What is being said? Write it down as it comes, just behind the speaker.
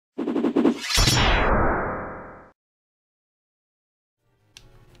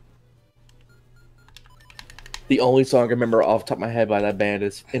The only song I remember off the top of my head by that band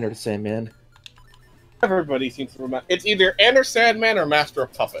is Enter the Sandman. Everybody seems to remember. It's either Enter Sandman or Master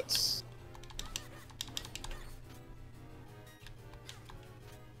of Puppets.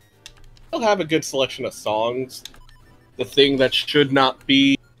 They'll have a good selection of songs. The thing that should not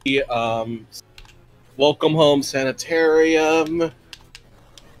be Welcome Home Sanitarium, The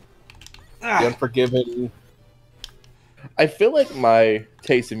Unforgiven. I feel like my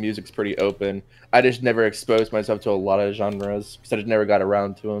taste in music's pretty open. I just never exposed myself to a lot of genres because I just never got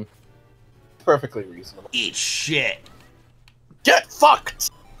around to them. Perfectly reasonable. Eat shit. Get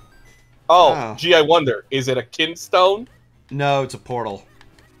fucked! Oh, gee, I wonder, is it a kinstone? No, it's a portal.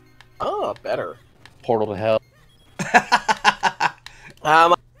 Oh, better. Portal to hell.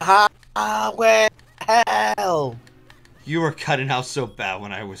 I'm a highway hell. You were cutting out so bad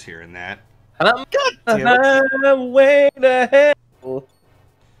when I was hearing that. I'm highway to hell.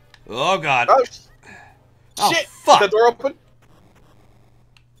 Oh god. Oh, shit! Fuck. The door open?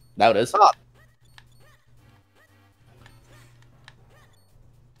 Now it is. Stop.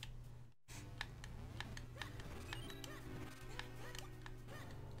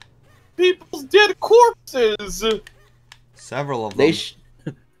 People's dead corpses! Several of them.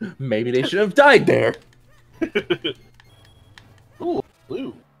 Maybe they should have died there. Ooh,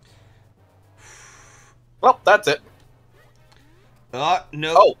 blue. Well, that's it. No.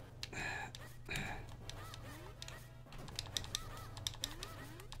 Oh.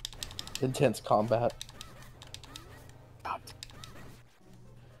 Intense combat. God.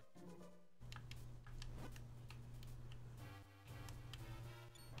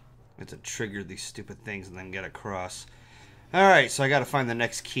 I have to trigger these stupid things and then get across. Alright, so I gotta find the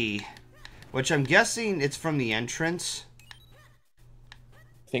next key. Which I'm guessing it's from the entrance.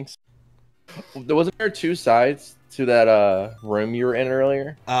 I think so. Wasn't there two sides to that room you were in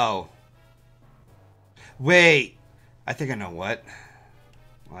earlier? Oh. Wait. I think I know what.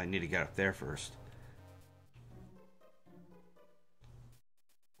 Well, I need to get up there first.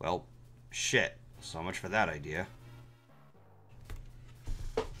 Well, shit. So much for that idea.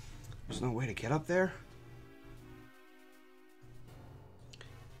 There's no way to get up there?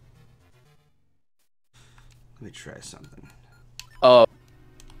 Let me try something. Oh.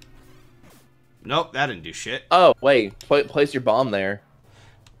 Nope, that didn't do shit. Oh, wait. Place your bomb there.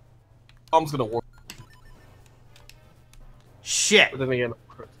 Bomb's gonna work. Shit! But then again,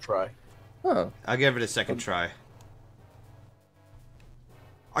 try. Huh. I'll give it a second try.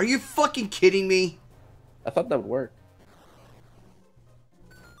 Are you fucking kidding me? I thought that would work.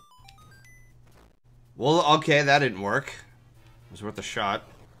 Well, okay, that didn't work. It was worth a shot.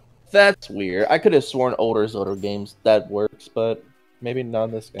 That's weird. I could have sworn older Zelda games that works, but maybe not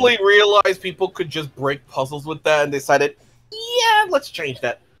in this game. They realized people could just break puzzles with that and decided, yeah, let's change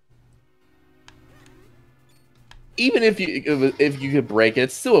that. Even if you could break it,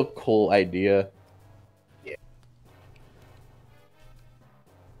 it's still a cool idea. Yeah.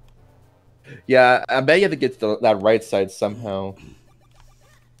 Yeah, I bet you have to get to that right side somehow.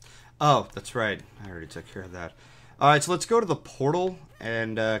 Oh, that's right. I already took care of that. Alright, so let's go to the portal,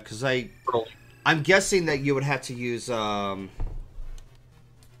 and, because I'm guessing that you would have to use,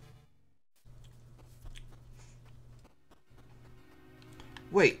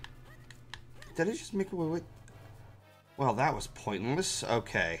 Wait. Did I just make away with... Well, that was pointless.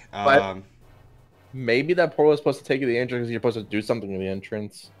 Okay, Maybe that portal is supposed to take you to the entrance because you're supposed to do something in the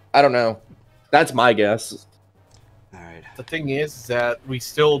entrance. I don't know. That's my guess. Alright. The thing is that we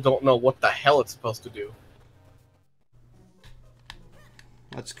still don't know what the hell it's supposed to do.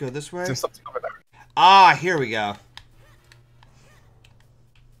 Let's go this way. There's something over there. Ah, here we go.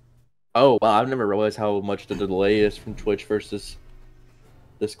 Oh, wow, I've never realized how much the delay is from Twitch versus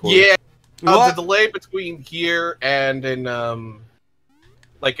Discord. Yeah, the delay between here and in,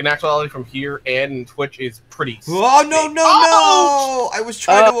 like, in actuality from here and in Twitch is pretty... Oh, no, no, no! I was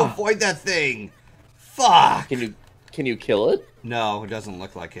trying to avoid that thing. Fuck! Can you kill it? No, it doesn't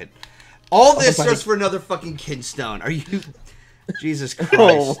look like it. All this just for another fucking kinstone. Are you... Jesus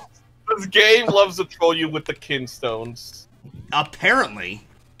Christ. This game loves to troll you with the kinstones. Apparently.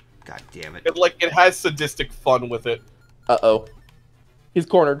 God damn it. It has sadistic fun with it. Uh-oh. He's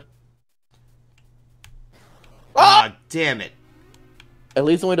cornered. Ah, damn it. At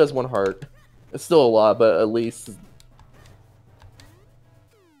least only does one heart. It's still a lot, but at least...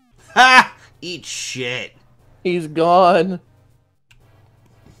 Ha! Eat shit. He's gone.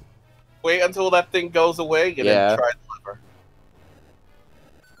 Wait until that thing goes away and then try the lever.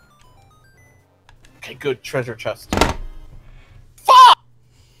 Okay, good. Treasure chest. Fuck!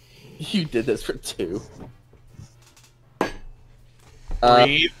 You did this for 2.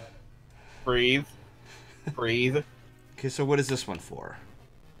 Breathe. Breathe. Breathe. Okay, so what is this one for?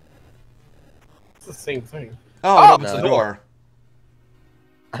 It's the same thing. Oh, it opens the door.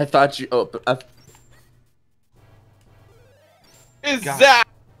 I thought you opened. Is that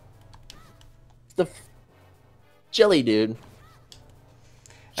The jelly dude.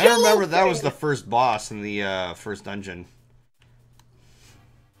 I remember that was the first boss in the first dungeon.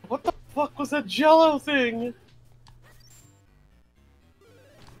 what the fuck was that Jello thing?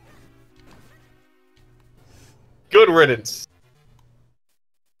 Good riddance.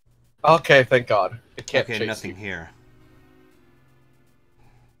 Okay, thank God. It can't Okay, chase nothing you. here.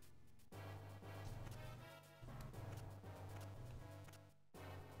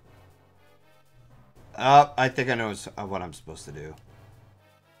 I think I know what I'm supposed to do.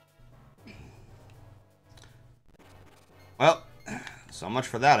 Well, so much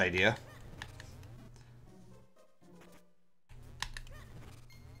for that idea.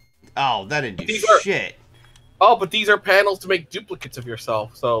 Oh, that didn't do shit. Oh, but these are panels to make duplicates of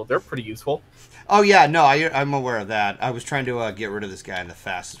yourself, so they're pretty useful. Oh yeah, no, I'm aware of that. I was trying to get rid of this guy in the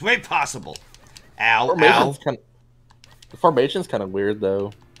fastest way possible. Ow, ow. The formation's kind of weird,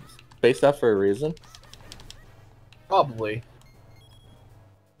 though. Based out for a reason. Probably.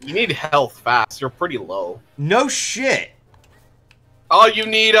 You need health fast. You're pretty low. No shit. Oh, you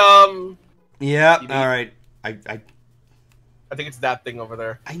need Yeah. All right. I think it's that thing over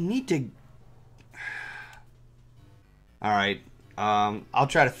there. I need to. All right. I'll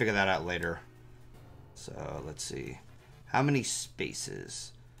try to figure that out later. So let's see. How many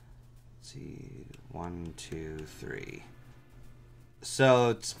spaces? Let's see. 1, 2, 3. So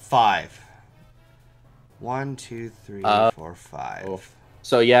it's 5. 1, 2, 3, 4, 5. Oh.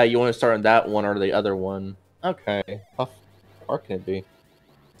 So yeah, you want to start on that one or the other one? Okay. How far can it be?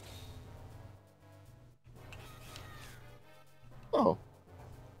 Oh.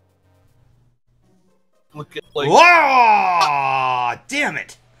 Look at like. Whoa! Damn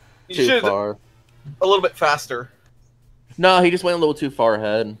it! Too far. A little bit faster. No, he just went a little too far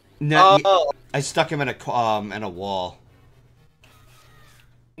ahead. No, I stuck him in a wall.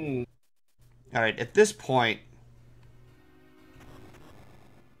 Hmm. All right, at this point,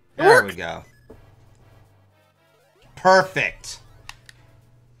 there we go. Perfect.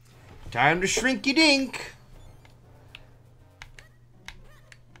 Time to shrinky dink.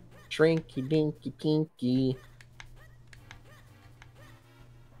 Shrinky dinky pinky.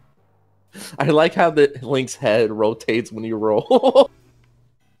 I like how the Link's head rotates when you roll.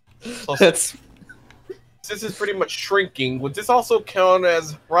 That's. This is pretty much shrinking. Would this also count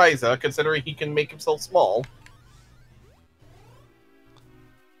as Ryza, considering he can make himself small?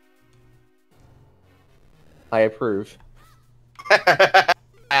 I approve.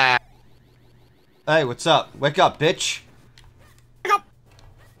 Hey, what's up? Wake up, bitch. Wake up!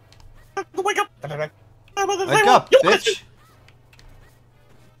 Wake up! Wake up, bitch.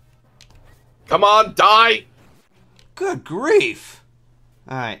 Come on, die! Good grief.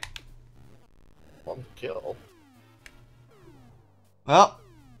 Alright. One kill. Well.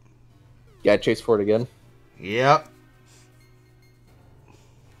 Yeah, chase for it again. Yep.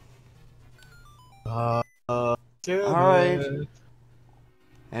 Alright.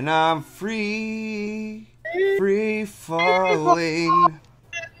 And I'm free. Free falling.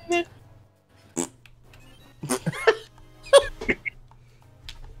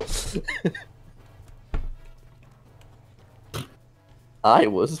 I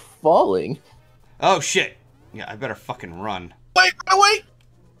was falling. Oh shit. Yeah, I better fucking run. Wait, run away!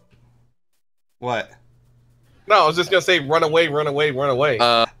 What? No, I was just gonna say run away, run away, run away.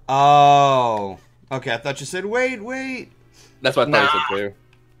 Oh. Okay, I thought you said wait, wait. That's what I thought you said too.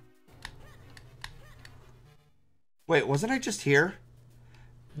 Wait, wasn't I just here?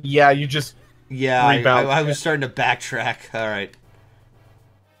 Yeah, you just... Yeah, I was starting to backtrack. Alright.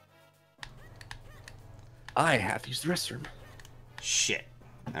 I have to use the restroom. Shit.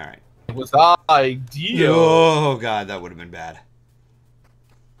 Alright. It was ideal. Oh god, that would have been bad.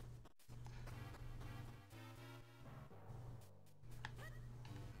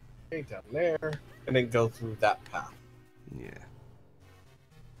 Okay, down there, and then go through that path. Yeah.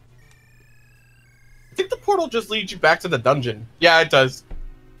 I think the portal just leads you back to the dungeon. Yeah, it does.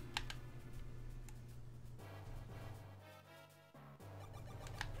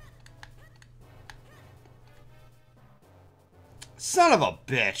 Son of a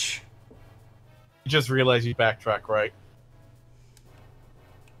bitch. You just realized you backtrack, right?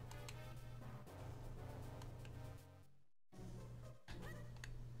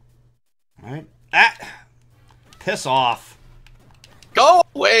 Alright. Ah! Piss off. Go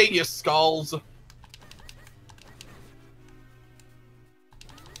away, you skulls!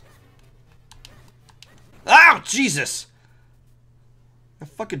 Jesus! I'm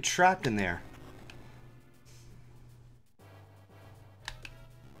fucking trapped in there.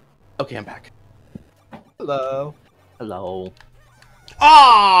 Okay, I'm back. Hello. Hello.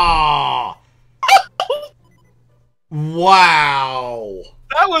 Ah! Wow!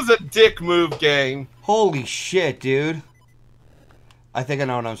 That was a dick move, gang. Holy shit, dude. I think I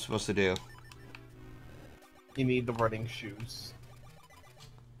know what I'm supposed to do. You need the running shoes.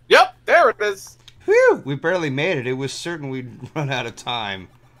 Yep, there it is. Whew! We barely made it. It was certain we'd run out of time.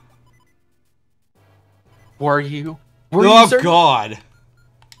 Were you? Were Oh, you certain? God!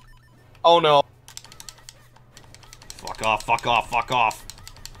 Oh no. Fuck off, fuck off, fuck off.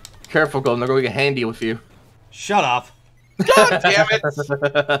 Careful, Golden. They're going to get handy with you. Shut up. God damn it.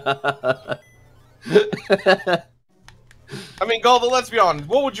 I mean, Golden, let's be honest.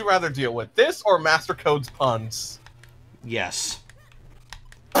 What would you rather deal with? This or Master Code's puns? Yes.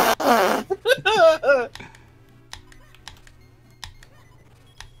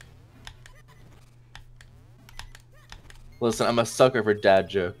 Listen, I'm a sucker for dad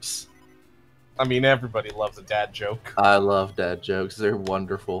jokes. I mean, everybody loves a dad joke. I love dad jokes. They're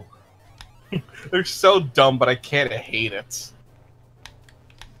wonderful. They're so dumb, but I can't hate it.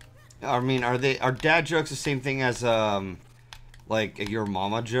 I mean, are dad jokes the same thing as, like, your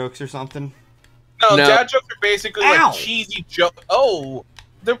mama jokes or something? No, No. dad jokes are basically Ow! like cheesy jokes. Oh,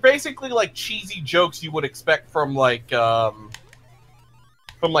 they're basically like cheesy jokes you would expect from like your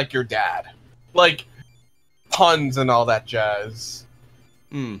dad, like puns and all that jazz.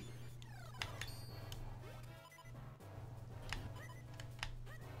 Hmm.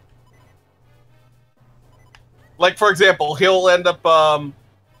 Like, for example, he'll end up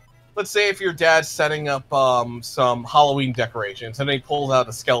let's say if your dad's setting up some Halloween decorations, and then he pulls out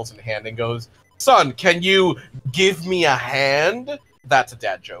a skeleton hand and goes, "Son, can you give me a hand?" That's a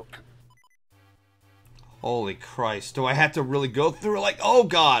dad joke. Holy Christ. Do I have to really go through it? Like, oh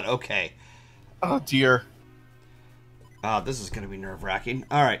God, okay. Oh dear. This is gonna be nerve-wracking.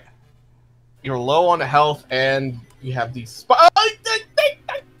 Alright. You're low on health, and you have these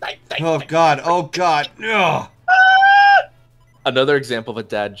Oh God, oh God. Ugh. Another example of a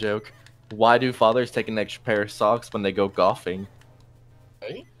dad joke. Why do fathers take an extra pair of socks when they go golfing?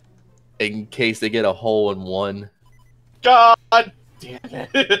 Right? In case they get a hole in one. God damn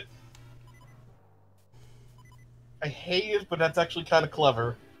it. I hate it, but that's actually kind of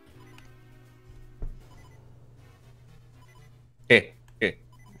clever. Hey. Okay,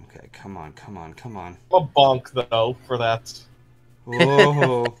 come on, come on, come on. I'm a bonk, though, for that.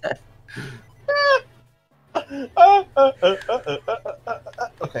 Whoa.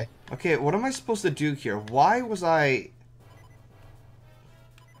 Okay. Okay, what am I supposed to do here? Why was I...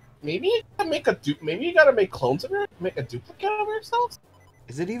 Maybe you gotta make maybe you gotta make clones of her? Make a duplicate of yourself?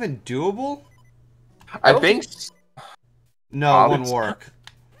 Is it even doable? I think... No, it won't work.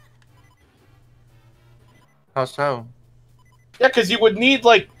 How so? Yeah, because you would need,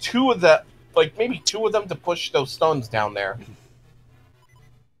 like, maybe two of them to push those stones down there.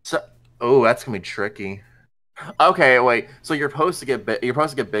 So, oh, that's gonna be tricky. Okay, wait. So you're supposed to get big. You're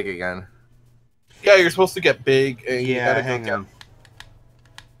supposed to get big again. Yeah, you're supposed to get big, and you Yeah, gotta hang go on.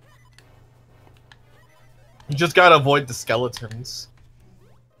 You just gotta avoid the skeletons.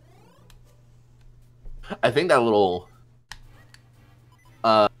 I think that little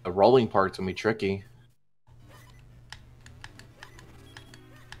rolling part's gonna be tricky.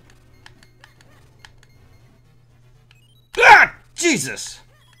 Ah! Jesus!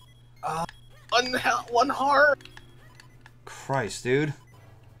 One heart. Christ, dude.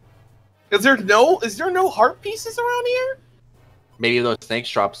 Is there no heart pieces around here? Maybe those snakes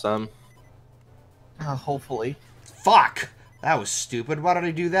drop some. Hopefully. Fuck! That was stupid. Why did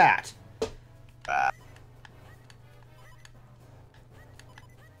I do that?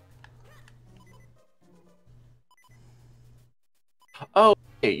 Oh,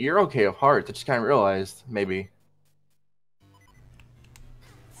 hey, you're okay with hearts. I just kind of realized, maybe.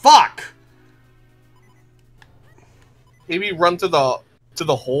 Fuck! Maybe run to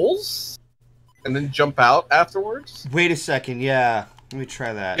the holes, and then jump out afterwards. Wait a second, yeah. Let me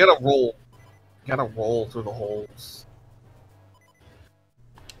try that. You gotta roll. You gotta roll through the holes.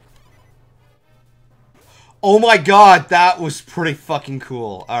 Oh my god, that was pretty fucking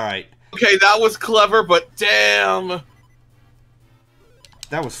cool. Alright. Okay, that was clever, but damn.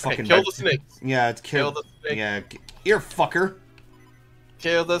 That was Okay, fucking... kill the snake. Yeah, it's Kill killed. the snake. Yeah, here, fucker.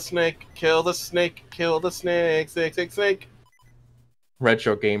 Kill the snake. Kill the snake. Kill the snake. Snake.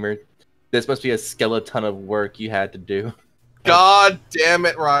 Retro gamer, this must be a skeleton of work you had to do. God damn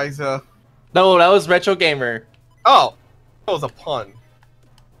it, Ryza. No, that was retro gamer. Oh, that was a pun.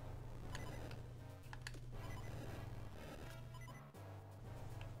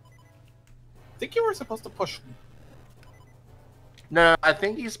 think you were supposed to push. No, I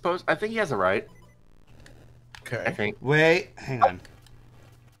think he's supposed. I think he has a right. Okay. I think. Wait, hang on.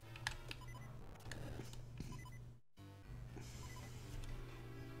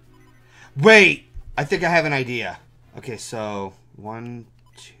 Wait! I think I have an idea. Okay, so 1,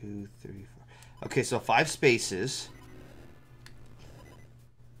 2, 3, 4. Okay, so 5 spaces.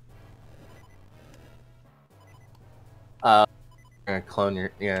 Gonna clone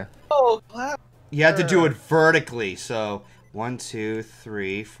your Oh, clap. You have to do it vertically. So 1, 2,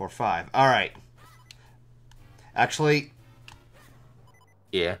 3, 4, 5. All right. Actually,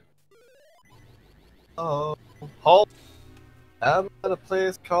 yeah. Oh, hold. I'm at a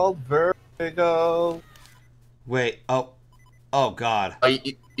place called Vertigo. wait. Oh God. Oh,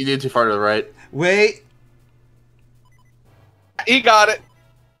 you did too far to the right. Wait. He got it.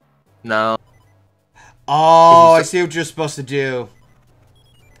 No. Oh, I see what you're supposed to do.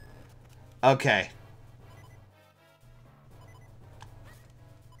 Okay.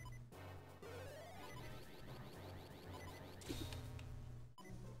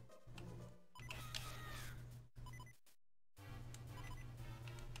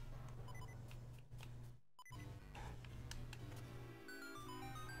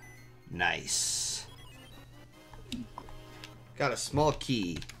 Nice. Got a small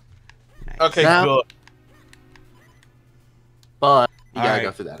key. Nice. Okay, Now- good. But you gotta Alright.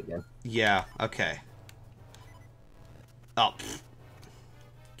 go through that again. Yeah, okay. Oh. Pfft.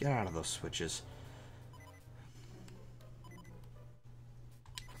 Get out of those switches.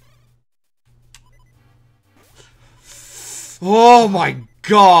 Oh my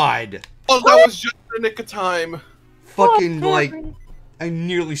god! Oh, that was just the nick of time. Fucking, like, I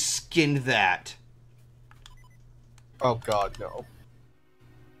nearly skinned that. Oh god, no.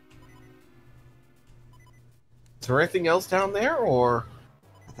 Is there anything else down there, or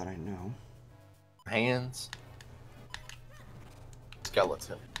Not that I know. Hands.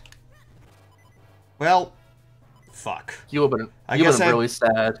 skeleton? Well, fuck. You would have been. I You would guess have been I- really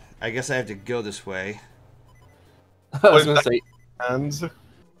sad. I guess I have to go this way. I was What gonna is say. Hands.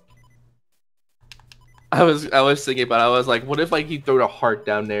 I was thinking about. I was like, what if like he threw a heart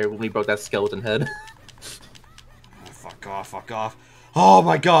down there when we broke that skeleton head? Oh, fuck off, fuck off. Oh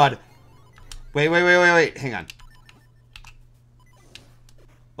my god! Wait. Hang on.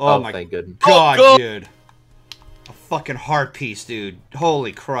 Oh, my thank goodness. god, Oh, God. dude. A fucking heart piece, dude.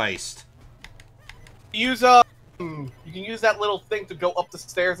 Holy Christ. Use you can use that little thing to go up the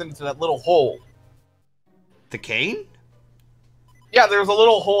stairs into that little hole. The cane? Yeah, there's a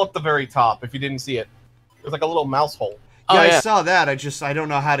little hole at the very top. If you didn't see it, there's like a little mouse hole. Yeah, Oh, yeah. I saw that. I don't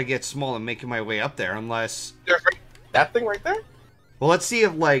know how to get small and making my way up there unless... There's that thing right there. Well, let's see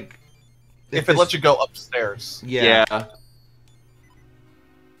if, like... If it lets you go upstairs. Yeah. Yeah.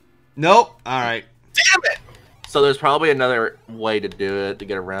 Nope. Alright. Damn it! So there's probably another way to do it to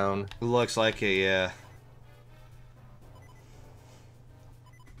get around. Looks like it, yeah.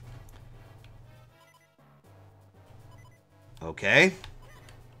 Okay.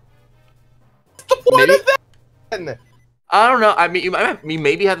 What's the point Maybe- of that? Then? I don't know. I mean, you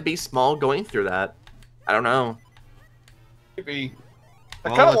maybe have to be small going through that. I don't know. Maybe. I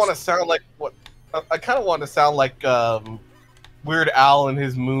Well, kind of let's- want to sound like what? I kind of want to sound like Weird Al in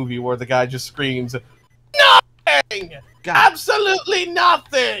his movie where the guy just screams, "Nothing! God. Absolutely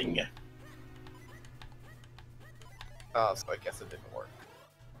nothing!" Oh, so I guess it didn't work.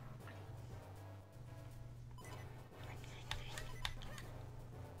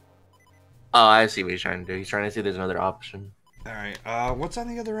 Oh, I see what he's trying to do. He's trying to see if there's another option. Alright, what's on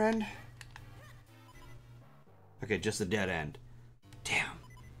the other end? Okay, just a dead end. Damn.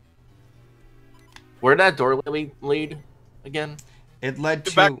 Where'd that door lead again? It led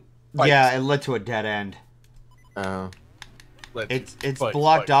The back to... fights. Yeah, it led to a dead end. Oh. It's Fights,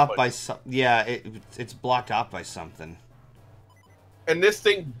 blocked fights, off fights. by some... Yeah, it's blocked off by something. And this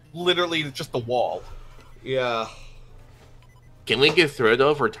thing literally is just a wall. Yeah. Can we get through it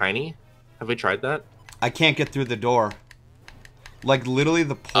though if we're tiny? Have we tried that? I can't get through the door. Like, literally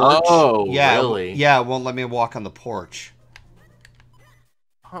the porch... Oh, yeah, really? Yeah, it won't let me walk on the porch.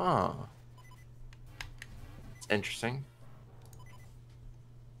 Huh. It's interesting.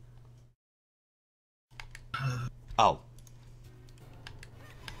 Oh.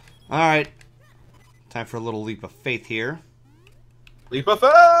 Alright. Time for a little leap of faith here. Leap of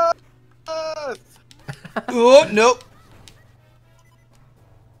faith! Oh, nope.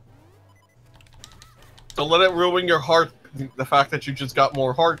 Don't let it ruin your heart. The fact that you just got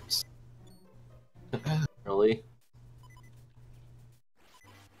more hearts. Really?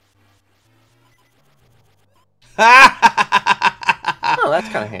 Oh, that's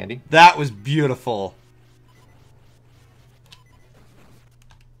kind of handy. That was beautiful.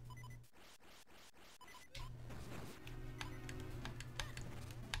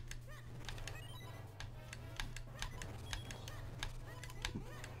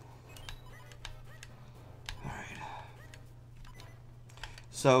 All right.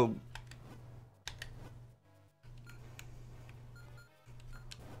 So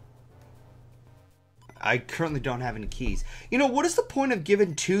I currently don't have any keys. You know, what is the point of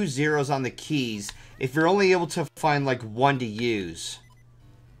giving 2 zeros on the keys if you're only able to find, like, 1 to use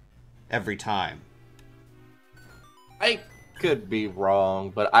every time? I could be wrong,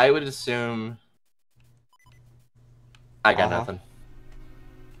 but I would assume... I got nothing.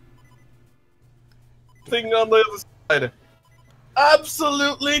 Thing on the other side.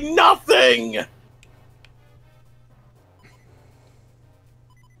 Absolutely nothing!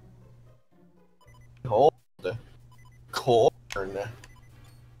 Hold. Corn.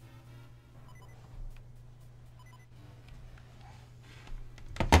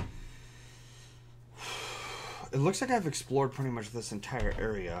 It looks like I've explored pretty much this entire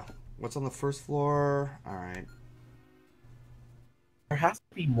area. What's on the first floor? Alright. There has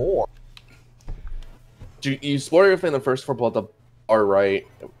to be more. You explored everything on the first floor, but the far right,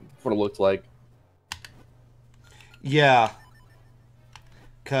 what it looked like. Yeah.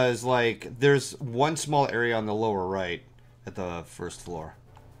 Because, like, there's one small area on the lower right at the first floor.